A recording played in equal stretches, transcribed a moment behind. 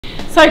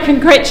So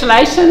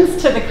congratulations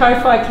to the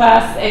Ko-Fi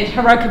class at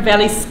Haroka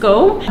Valley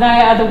School.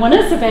 They are the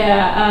winners of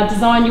our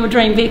Design Your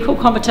Dream Vehicle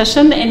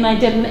competition, and they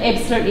did an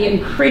absolutely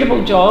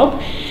incredible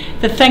job.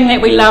 The thing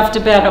that we loved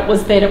about it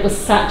was that it was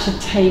such a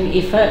team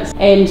effort,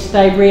 and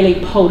they really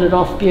pulled it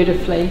off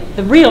beautifully.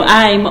 The real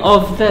aim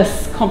of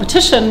this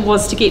competition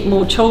was to get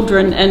more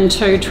children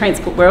into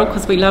Transport World,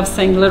 because we love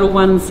seeing little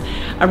ones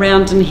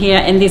around in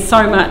here, and there's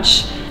so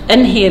much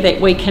in here that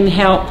we can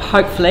help,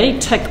 hopefully,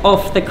 tick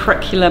off the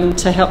curriculum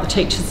to help the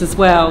teachers as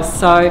well.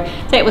 So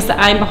that was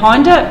the aim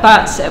behind it,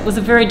 but it was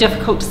a very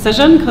difficult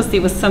decision because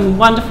there were some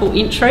wonderful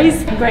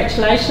entries.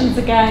 Congratulations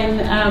again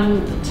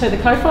to the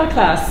Ko-Fi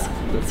class.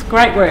 It's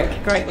great work,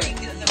 great work.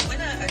 The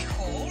winner a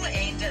call,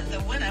 and the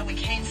winner, we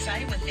can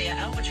say, with their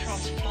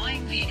Albatross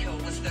flying vehicle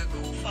was the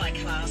Ko-Fi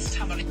class.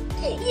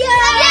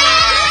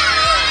 Yeah!